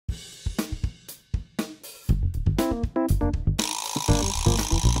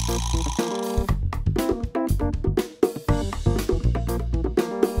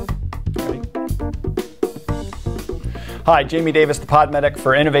Hi, Jamie Davis, the Paramedic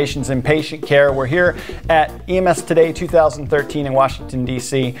for Innovations in Patient Care. We're here at EMS Today 2013 in Washington,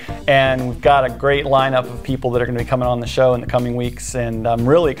 D.C., and we've got a great lineup of people that are going to be coming on the show in the coming weeks, and I'm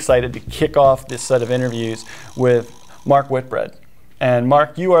really excited to kick off this set of interviews with Mark Whitbread. And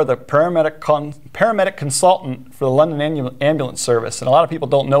Mark, you are the paramedic consultant for the London Ambulance Service, and a lot of people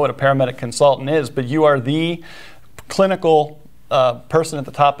don't know what a paramedic consultant is, but you are the clinical person at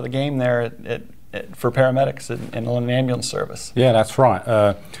the top of the game there for paramedics in the London Ambulance Service. Yeah, that's right.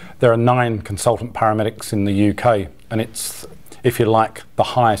 There are 9 consultant paramedics in the UK, and it's, if you like, the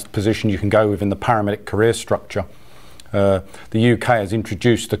highest position you can go with in the paramedic career structure. The UK has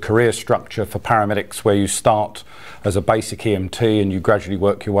introduced the career structure for paramedics where you start as a basic EMT and you gradually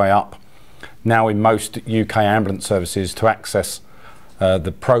work your way up. Now in most UK ambulance services, to access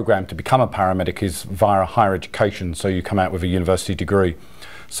the programme to become a paramedic is via higher education, so you come out with a university degree.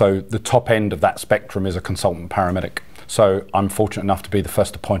 So the top end of that spectrum is a consultant paramedic. So I'm fortunate enough to be the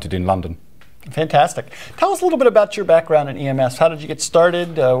first appointed in London. Fantastic. Tell us a little bit about your background in EMS. How did you get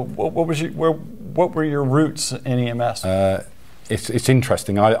started? What were your roots in EMS? It's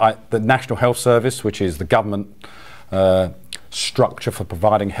interesting. The National Health Service, which is the government structure for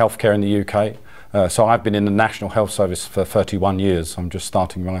providing healthcare in the UK. So I've been in the National Health Service for 31 years. I'm just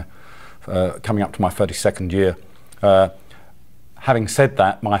starting my, coming up to my 32nd year. Having said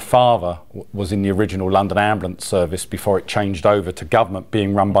that, my father was in the original London Ambulance Service before it changed over to government,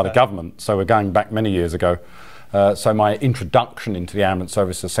 being run by the government. So we're going back many years ago. So my introduction into the ambulance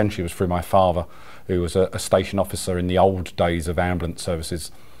service essentially was through my father, who was a station officer in the old days of ambulance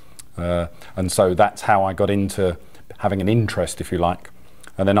services. And so that's how I got into having an interest, if you like.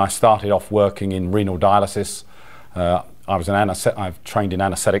 And then I started off working in renal dialysis. I've trained in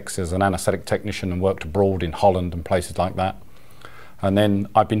anaesthetics as an anaesthetic technician and worked abroad in Holland and places like that. And then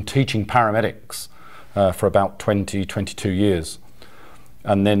I've been teaching paramedics for about 22 years.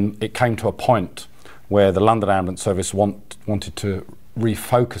 And then it came to a point where the London Ambulance Service wanted to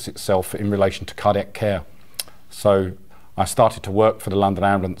refocus itself in relation to cardiac care. So I started to work for the London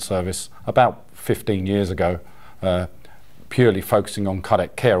Ambulance Service about 15 years ago, purely focusing on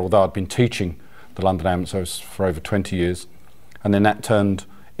cardiac care, although I'd been teaching the London Ambulance Service for over 20 years. And then that turned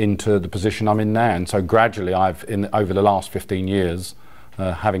into the position I'm in now. And so gradually over the last 15 years,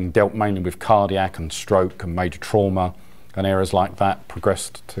 having dealt mainly with cardiac and stroke and major trauma and areas like that,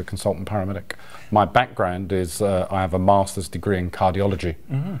 progressed to consultant paramedic. My background is I have a master's degree in cardiology.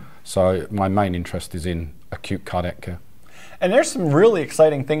 So my main interest is in acute cardiac care. And there's some really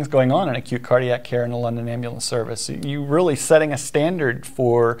exciting things going on in acute cardiac care in the London Ambulance Service. You really setting a standard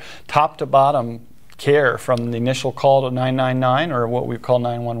for top to bottom care, from the initial call to 999, or what we call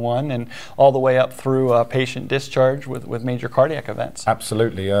 911, and all the way up through patient discharge with major cardiac events.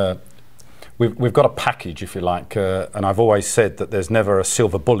 Absolutely. We've got a package, if you like, and I've always said that there's never a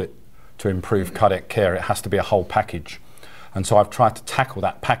silver bullet to improve cardiac care. It has to be a whole package. And so I've tried to tackle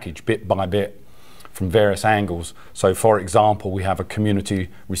that package bit by bit from various angles. So for example, we have a community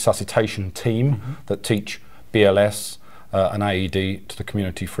resuscitation team that teach BLS, an AED to the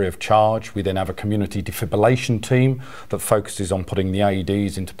community free of charge. We then have a community defibrillation team that focuses on putting the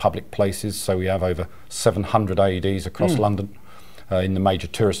AEDs into public places. So we have over 700 AEDs across London in the major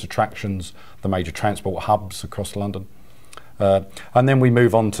tourist attractions, the major transport hubs across London. And then we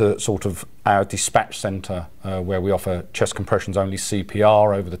move on to sort of our dispatch centre where we offer chest compressions only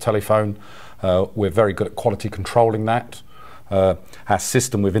CPR over the telephone. We're very good at quality controlling that. Our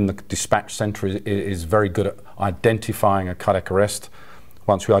system within the dispatch centre is very good at identifying a cardiac arrest.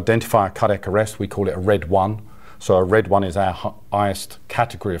 Once we identify a cardiac arrest, we call it a Red 1. So a Red 1 is our highest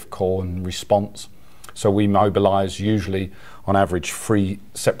category of call and response. So we mobilise usually on average 3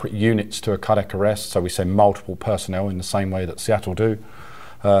 separate units to a cardiac arrest. So we send multiple personnel in the same way that Seattle do.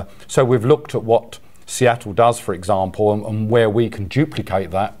 So we've looked at what Seattle does, for example, and where we can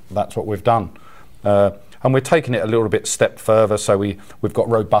duplicate that. That's what we've done. And we're taking it a little bit step further, so we've got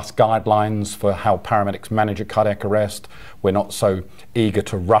robust guidelines for how paramedics manage a cardiac arrest. We're not so eager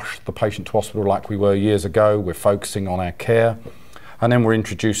to rush the patient to hospital like we were years ago. We're focusing on our care. And then we're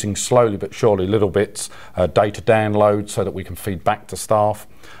introducing slowly but surely little bits, data download so that we can feed back to staff.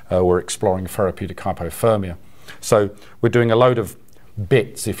 We're exploring therapeutic hypothermia. So we're doing a load of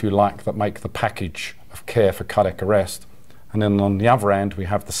bits, if you like, that make the package of care for cardiac arrest. And then on the other end, we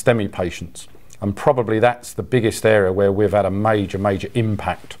have the STEMI patients. And probably that's the biggest area where we've had a major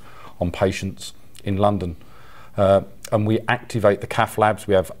impact on patients in London. And we activate the cath labs.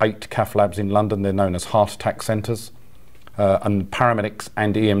 We have 8 cath labs in London. They're known as heart attack centres. And paramedics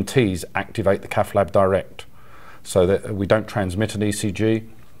and EMTs activate the cath lab direct. So that we don't transmit an ECG.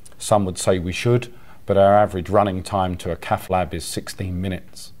 Some would say we should, but our average running time to a cath lab is 16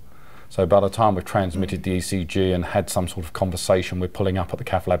 minutes. So by the time we've transmitted the ECG and had some sort of conversation, we're pulling up at the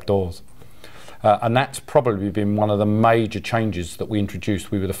cath lab doors. And that's probably been one of the major changes that we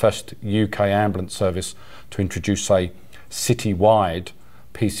introduced. We were the first UK ambulance service to introduce a city-wide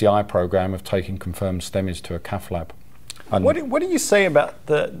PCI program of taking confirmed STEMIs to a cath lab. And what do you say about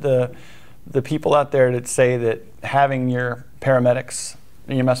the people out there that say that having your paramedics,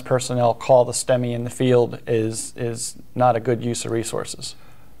 EMS personnel call the STEMI in the field is not a good use of resources?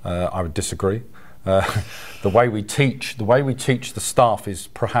 I would disagree. The way we teach the staff is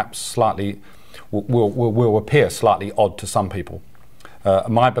perhaps slightly, will appear slightly odd to some people.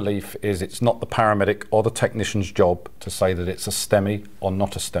 My belief is it's not the paramedic or the technician's job to say that it's a STEMI or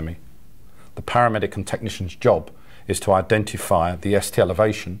not a STEMI. The paramedic and technician's job is to identify the ST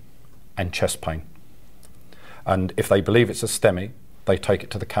elevation and chest pain. And if they believe it's a STEMI, they take it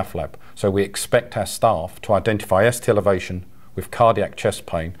to the cath lab. So we expect our staff to identify ST elevation with cardiac chest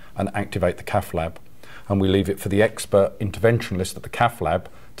pain and activate the cath lab. And we leave it for the expert interventionalist at the cath lab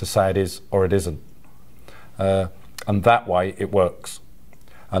to say it is or it isn't. And that way it works.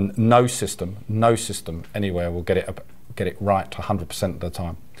 And no system anywhere will get it right to 100% of the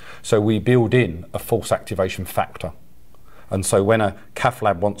time. So we build in a false activation factor. And so when a cath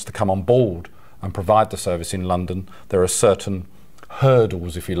lab wants to come on board and provide the service in London, there are certain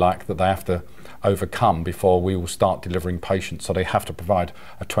hurdles, if you like, that they have to overcome before we will start delivering patients. So they have to provide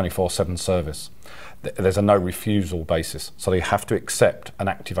a 24/7 service. There's a no refusal basis, so they have to accept an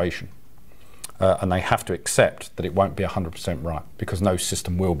activation. And they have to accept that it won't be 100% right, because no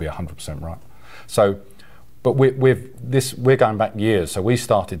system will be 100% right. So, but we're going back years. So we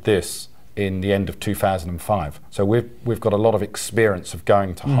started this in the end of 2005. So we've got a lot of experience of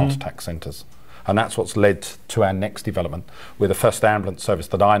going to heart attack centres. And that's what's led to our next development. We're the first ambulance service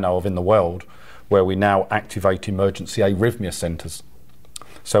that I know of in the world where we now activate emergency arrhythmia centres.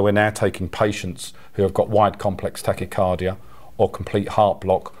 So we're now taking patients who have got wide complex tachycardia or complete heart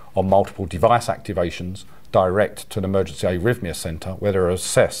block or multiple device activations direct to an emergency arrhythmia centre where they're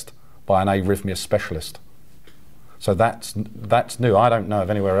assessed by an arrhythmia specialist. So that's new. I don't know of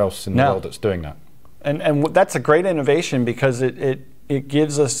anywhere else in the world that's doing that. And that's a great innovation, because it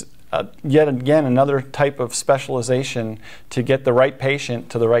gives us yet again another type of specialization to get the right patient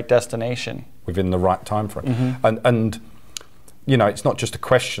to the right destination within the right time frame. And you know, it's not just a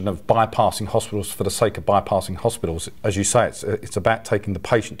question of bypassing hospitals for the sake of bypassing hospitals. As you say, it's about taking the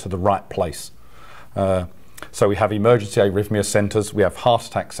patient to the right place. So we have emergency arrhythmia centres, we have heart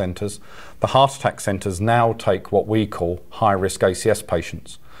attack centres. The heart attack centres now take what we call high-risk ACS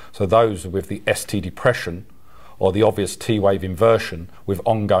patients. So those with the ST depression or the obvious T-wave inversion with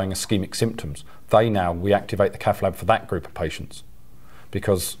ongoing ischemic symptoms. We activate the cath lab for that group of patients,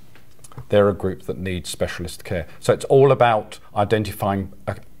 because they're a group that needs specialist care. So it's all about identifying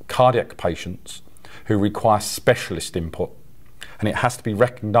cardiac patients who require specialist input. And it has to be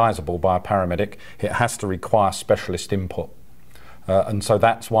recognisable by a paramedic. It has to require specialist input. And so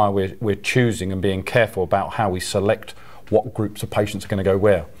that's why we're choosing and being careful about how we select what groups of patients are going to go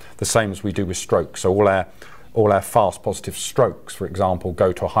where. The same as we do with stroke. So all our fast positive strokes, for example,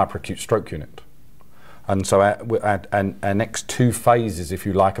 go to a hyperacute stroke unit. And so our next two phases, if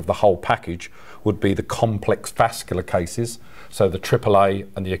you like, of the whole package would be the complex vascular cases, so the AAA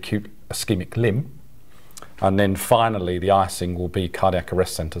and the acute ischemic limb. And then finally, the icing will be cardiac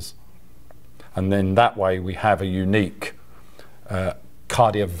arrest centres. And then that way we have a unique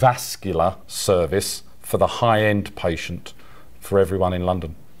cardiovascular service for the high-end patient for everyone in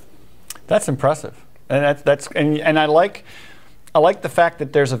London. That's impressive. And I like the fact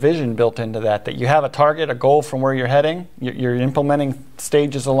that there's a vision built into that you have a target, a goal from where you're heading. You're implementing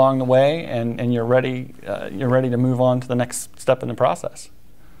stages along the way, and you're ready to move on to the next step in the process.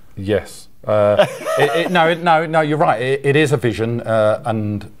 Yes. No, you're right. It is a vision,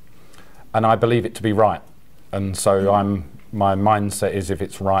 and I believe it to be right. And so my mindset is, if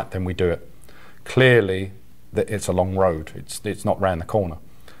it's right, then we do it. Clearly, it's a long road. It's not round the corner.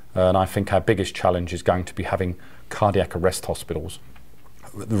 And I think our biggest challenge is going to be having cardiac arrest hospitals.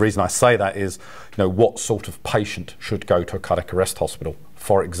 The reason I say that is, what sort of patient should go to a cardiac arrest hospital?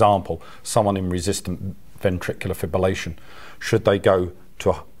 For example, someone in resistant ventricular fibrillation, should they go to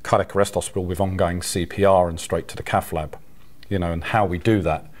a cardiac arrest hospital with ongoing CPR and straight to the cath lab? And how we do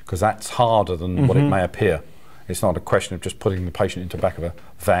that, because that's harder than what it may appear. It's not a question of just putting the patient into the back of a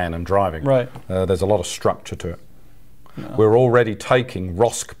van and driving. Right. There's a lot of structure to it. No. We're already taking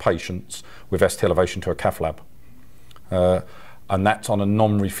ROSC patients with ST elevation to a cath lab. And that's on a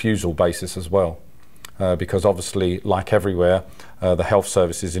non-refusal basis as well. Because obviously, like everywhere, the health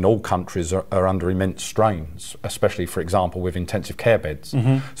services in all countries are under immense strains, especially, for example, with intensive care beds.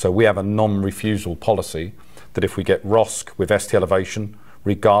 So we have a non-refusal policy that if we get ROSC with ST elevation,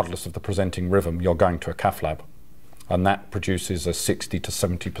 regardless of the presenting rhythm, you're going to a cath lab. And that produces a 60 to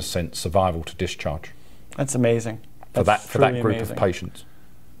 70% survival to discharge. That's amazing. For that group of patients.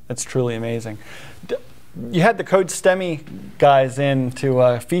 That's truly amazing. You had the Code STEMI guys in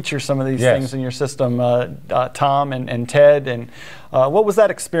to feature some of these things in your system, Tom and Ted. And what was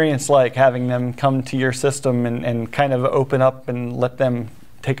that experience like, having them come to your system and kind of open up and let them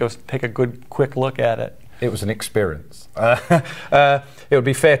take a good, quick look at it? It was an experience. It would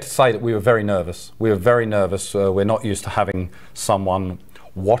be fair to say that we were very nervous. We were very nervous. We're not used to having someone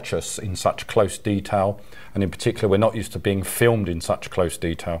watch us in such close detail, and in particular we're not used to being filmed in such close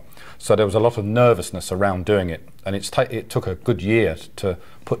detail. So there was a lot of nervousness around doing it, and it took a good year to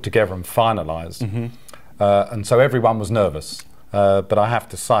put together and finalise. And so everyone was nervous, but I have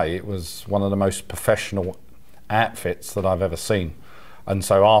to say it was one of the most professional outfits that I've ever seen. And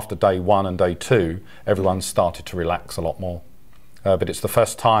so after day 1 and day 2, everyone started to relax a lot more. But it's the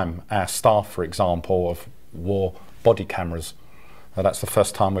first time our staff, for example, have wore body cameras. That's the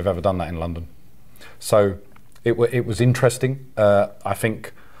first time we've ever done that in London. So it was interesting. I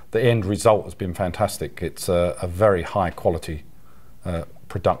think the end result has been fantastic. It's a very high quality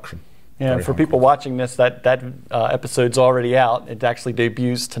production. Yeah, and for people watching this, that episode's already out. It actually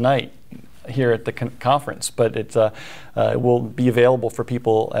debuts tonight here at the conference, but it will be available for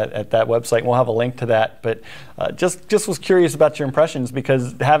people at that website. We'll have a link to that. But just was curious about your impressions,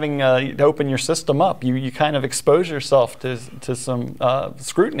 because having to open your system up, you kind of expose yourself to some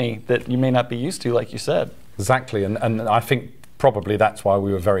scrutiny that you may not be used to, like you said. Exactly, and I think probably that's why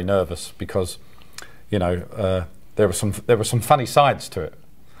we were very nervous, because you know there were some funny sides to it.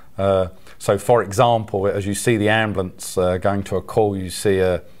 So, for example, as you see the ambulance going to a call, you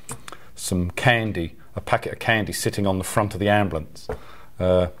see some candy, a packet of candy sitting on the front of the ambulance.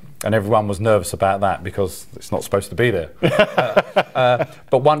 And everyone was nervous about that because it's not supposed to be there.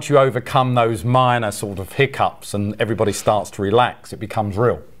 But once you overcome those minor sort of hiccups and everybody starts to relax, it becomes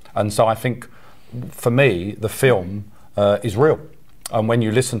real. And so I think, for me, the film is real. And when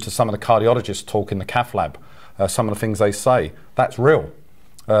you listen to some of the cardiologists talk in the cath lab, some of the things they say, that's real.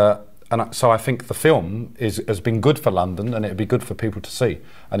 And so I think the film has been good for London, and it'll be good for people to see,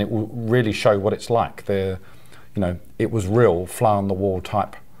 and it will really show what it's like. You know, it was real, fly on the wall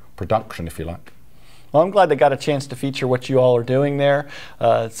type production, if you like. Well, I'm glad they got a chance to feature what you all are doing there.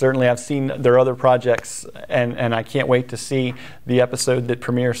 Certainly, I've seen their other projects, and I can't wait to see the episode that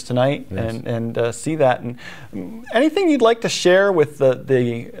premieres tonight. Yes. and see that. And anything you'd like to share with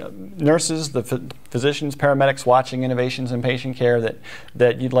the nurses, the physicians, paramedics watching Innovations in Patient Care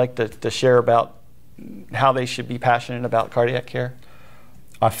that you'd like to share about how they should be passionate about cardiac care?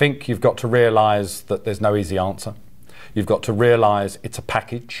 I think you've got to realise that there's no easy answer. You've got to realise it's a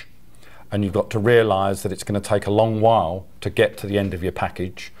package. And you've got to realise that it's going to take a long while to get to the end of your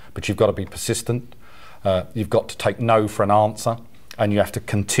package, but you've got to be persistent. You've got to take no for an answer, and you have to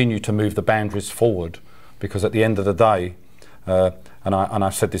continue to move the boundaries forward, because at the end of the day, and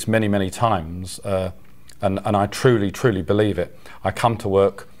I've said this many, many times, and I truly, truly believe it, I come to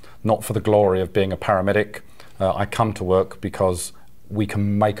work not for the glory of being a paramedic. I come to work because we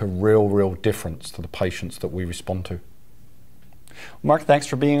can make a real, real difference to the patients that we respond to. Mark, thanks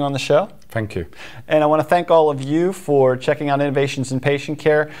for being on the show. Thank you. And I want to thank all of you for checking out Innovations in Patient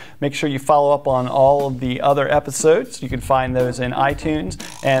Care. Make sure you follow up on all of the other episodes. You can find those in iTunes,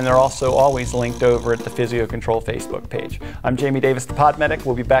 and they're also always linked over at the Physio Control Facebook page. I'm Jamie Davis, the Paramedic.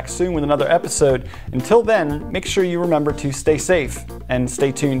 We'll be back soon with another episode. Until then, make sure you remember to stay safe and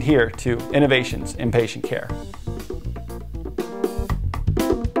stay tuned here to Innovations in Patient Care.